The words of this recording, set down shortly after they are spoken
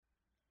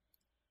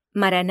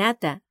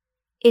Maranata,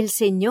 el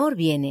Señor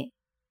viene.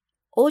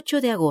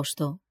 8 de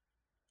agosto.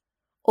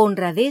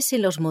 Honradez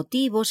en los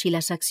motivos y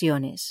las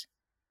acciones.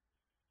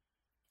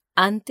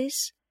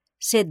 Antes,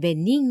 sed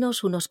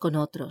benignos unos con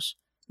otros,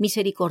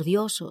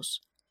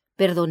 misericordiosos,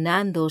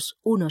 perdonándoos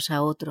unos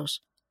a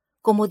otros,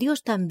 como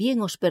Dios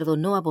también os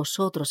perdonó a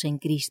vosotros en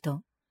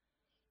Cristo.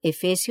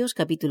 Efesios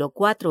capítulo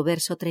 4,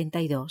 verso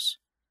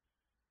 32.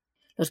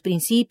 Los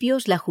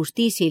principios, la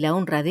justicia y la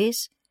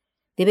honradez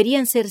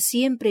deberían ser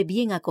siempre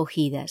bien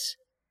acogidas.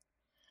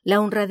 La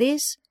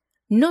honradez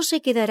no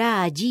se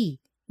quedará allí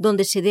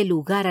donde se dé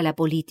lugar a la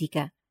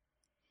política.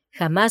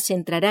 Jamás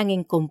entrarán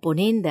en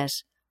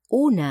componendas,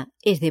 una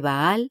es de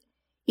Baal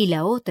y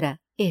la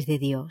otra es de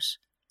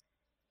Dios.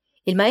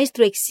 El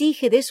Maestro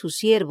exige de sus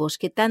siervos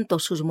que tanto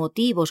sus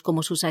motivos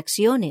como sus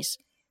acciones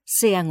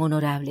sean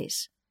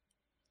honorables.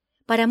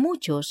 Para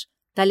muchos,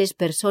 tales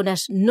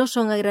personas no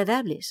son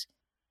agradables.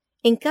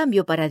 En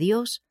cambio, para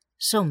Dios,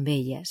 son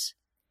bellas.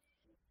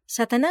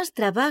 Satanás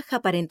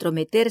trabaja para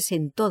entrometerse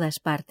en todas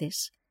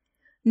partes.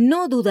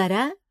 No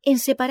dudará en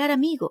separar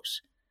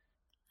amigos.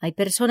 Hay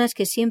personas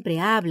que siempre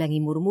hablan y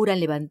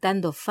murmuran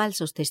levantando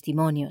falsos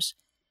testimonios,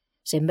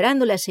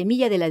 sembrando la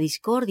semilla de la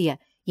discordia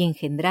y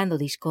engendrando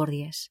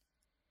discordias.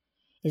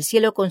 El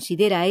cielo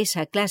considera a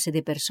esa clase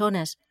de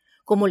personas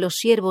como los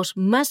siervos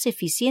más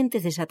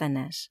eficientes de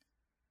Satanás.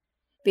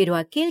 Pero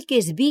aquel que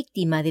es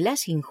víctima de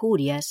las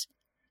injurias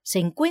se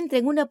encuentra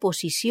en una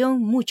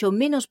posición mucho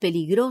menos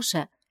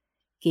peligrosa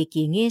que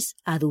quien es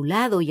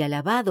adulado y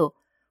alabado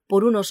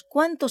por unos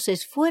cuantos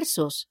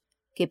esfuerzos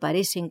que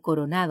parecen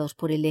coronados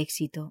por el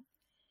éxito.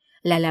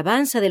 La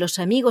alabanza de los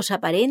amigos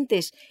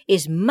aparentes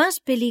es más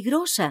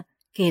peligrosa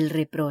que el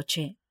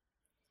reproche.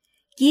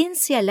 Quien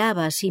se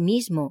alaba a sí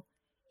mismo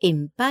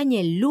empaña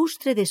el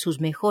lustre de sus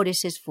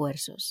mejores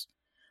esfuerzos.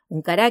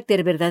 Un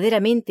carácter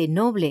verdaderamente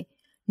noble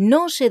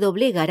no se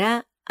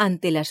doblegará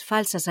ante las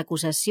falsas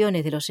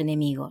acusaciones de los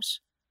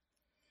enemigos.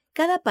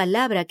 Cada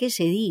palabra que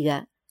se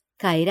diga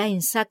caerá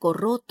en saco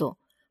roto,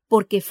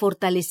 porque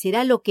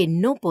fortalecerá lo que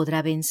no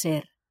podrá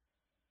vencer.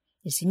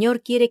 El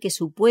Señor quiere que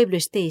su pueblo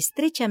esté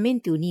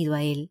estrechamente unido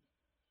a Él,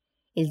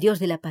 el Dios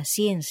de la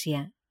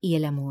paciencia y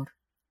el amor.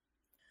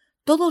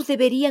 Todos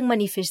deberían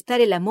manifestar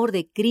el amor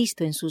de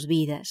Cristo en sus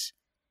vidas.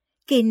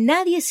 Que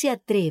nadie se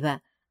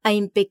atreva a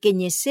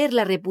empequeñecer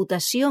la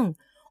reputación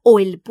o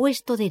el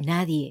puesto de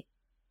nadie.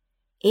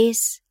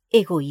 Es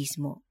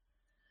egoísmo.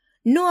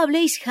 No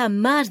habléis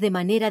jamás de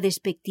manera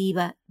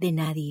despectiva de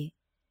nadie,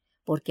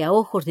 porque a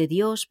ojos de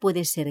Dios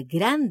puede ser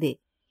grande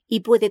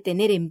y puede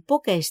tener en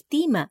poca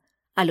estima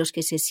a los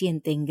que se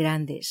sienten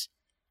grandes,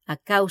 a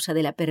causa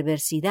de la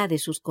perversidad de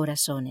sus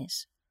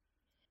corazones.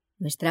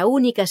 Nuestra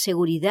única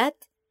seguridad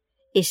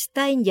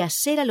está en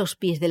yacer a los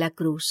pies de la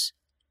cruz,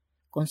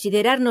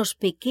 considerarnos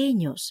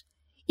pequeños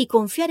y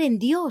confiar en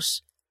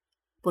Dios,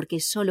 porque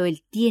sólo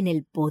Él tiene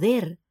el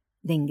poder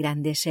de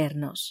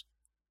engrandecernos.